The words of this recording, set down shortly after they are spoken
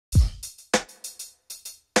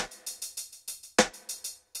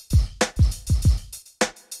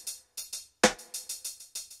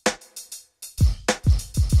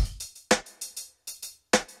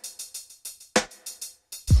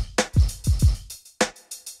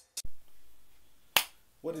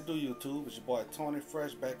What it do, YouTube? It's your boy Tony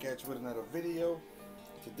Fresh back at you with another video.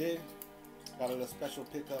 Today, got a little special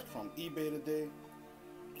pickup from eBay today.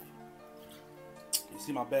 You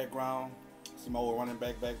see my background, see my old running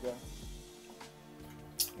back there.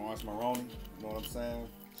 Lawrence Maroney, you know what I'm saying?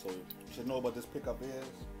 So you should know what this pickup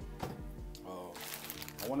is.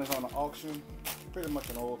 I won this on the auction, pretty much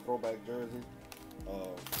an old throwback jersey.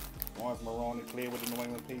 Lawrence Maroney played with the New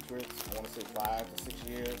England Patriots, I want to say 5 to 6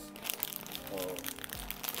 years.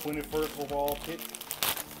 21st overall pick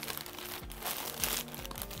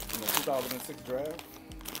in the 2006 draft.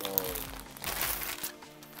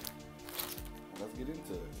 Let's get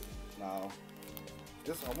into it. Now,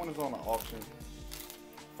 this one is on an auction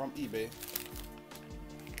from eBay.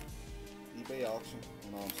 eBay auction,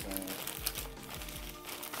 you know what I'm saying?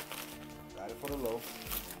 Got it for the low.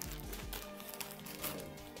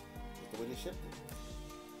 Just the way they shipped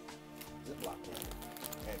it. Ziploc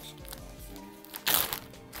action, you know what I'm saying?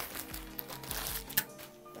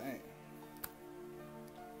 Dang.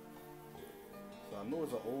 So I know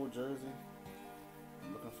it's an old jersey.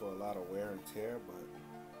 I'm looking for a lot of wear and tear, but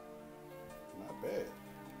not bad.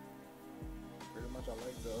 Pretty much I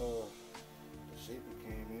like the shape it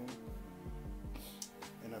came in.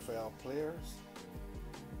 NFL players.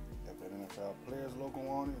 Got that NFL players logo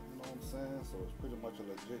on it, you know what I'm saying? So it's pretty much a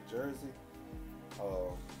legit jersey.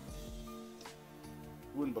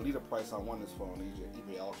 You wouldn't believe the price I won this for on the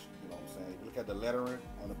eBay auction, you know what I'm saying? If you look at the lettering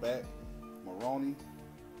on the back, Maroney,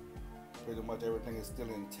 pretty much everything is still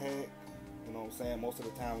intact, you know what I'm saying? Most of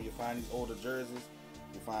the time when you find these older jerseys,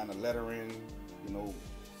 you find the lettering, you know,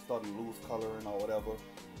 starting to lose coloring or whatever.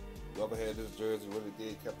 Whoever had this jersey really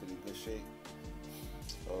did kept it in good shape.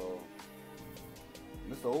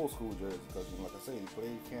 This is the old school jersey because, you know, like I say,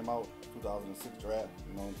 came out 2006 draft,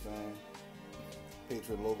 you know what I'm saying?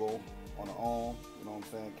 Patriot logo on the arm, you know what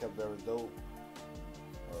I'm saying? Kept very dope.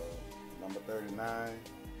 Number 39.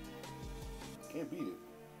 Can't beat it.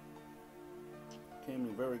 Came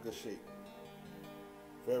in very good shape.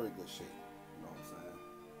 Very good shape, you know what I'm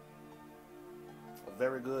saying? A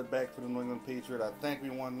very good back for the New England Patriot. I think we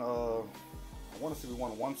won, I want to say we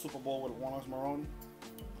won one Super Bowl with Lawrence Maroney.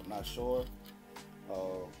 I'm not sure.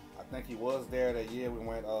 I think he was there that year. We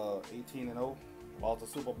went 18-0, lost the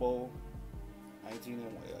Super Bowl,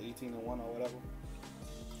 18-1 or whatever.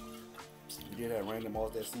 We did have Randy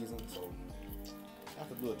Moss that season, so I have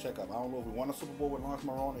to do a checkup. I don't know if we won a Super Bowl with Lawrence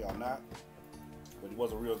Maroney or not, but he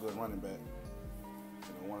was a real good running back.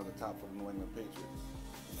 You know, one of the top for the New England Patriots.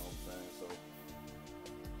 You know what I'm saying? So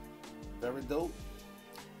very dope.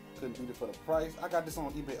 Couldn't beat it for the price. I got this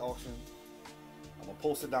on eBay auction. I'm gonna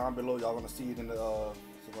post it down below. Y'all gonna see it in the so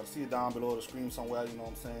you're gonna see it down below the screen somewhere, you know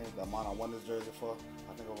what I'm saying? The amount I won this jersey for.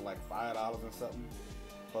 I think it was like $5 and something.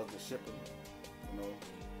 Plus the shipping. You know.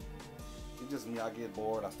 It's just me, I get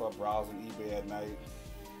bored. I start browsing eBay at night,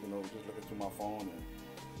 you know, just looking through my phone, and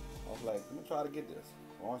I was like, let me try to get this.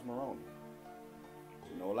 Lawrence Maroney.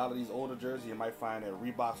 You know, a lot of these older jerseys you might find that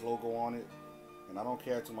Reebok's logo on it. And I don't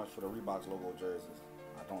care too much for the Reebok's logo jerseys.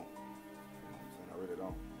 I don't. You know what I'm saying? I really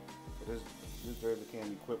don't. So this jersey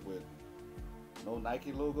came equipped with no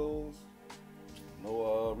Nike logos,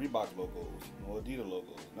 no Reebok logos, no Adidas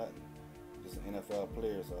logos, nothing. Just an NFL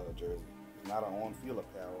player's jersey. It's not an on-field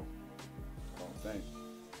apparel, I don't think.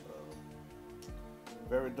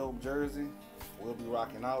 Very dope jersey. We'll be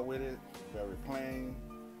rocking out with it. Very plain.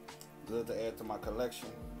 Good to add to my collection.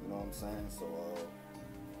 You know what I'm saying? So,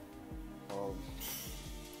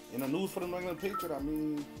 in the news for the New England Patriots, I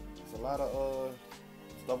mean, there's a lot of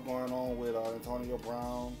stuff going on with Antonio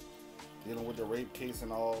Brown, dealing with the rape case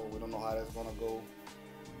and all. We don't know how that's gonna go.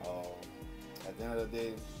 At the end of the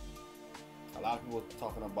day, a lot of people are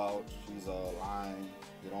talking about she's lying.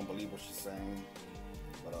 They don't believe what she's saying.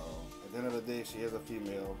 But at the end of the day, she is a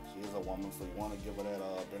female. She is a woman, so you want to give her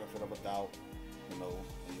that benefit of a doubt, you know,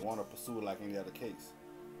 and you want to pursue it like any other case.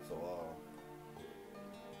 So,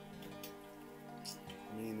 I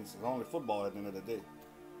mean, it's only football at the end of the day.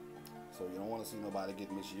 So you don't want to see nobody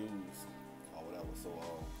get misused or whatever. So,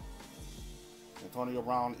 Antonio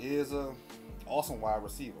Brown is an awesome wide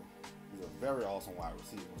receiver. He's a very awesome wide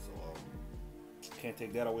receiver. So, can't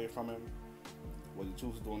take that away from him. What he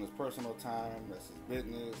chooses to do in his personal time, that's his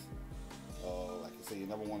business. Like you say, you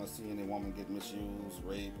never want to see any woman get misused,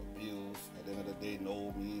 raped, abused. At the end of the day,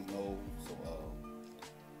 no means no. So,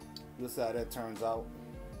 we'll see how that turns out.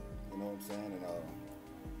 You know what I'm saying? And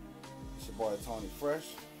it's your boy Tony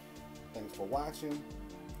Fresh. Thanks for watching.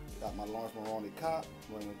 Got my Lawrence Maroney cop,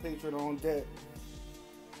 New England Patriot on deck,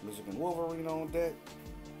 Michigan Wolverine on deck,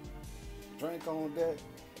 drink on deck,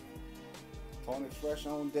 Tony Fresh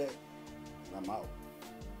on deck, and I'm out.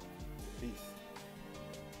 Peace.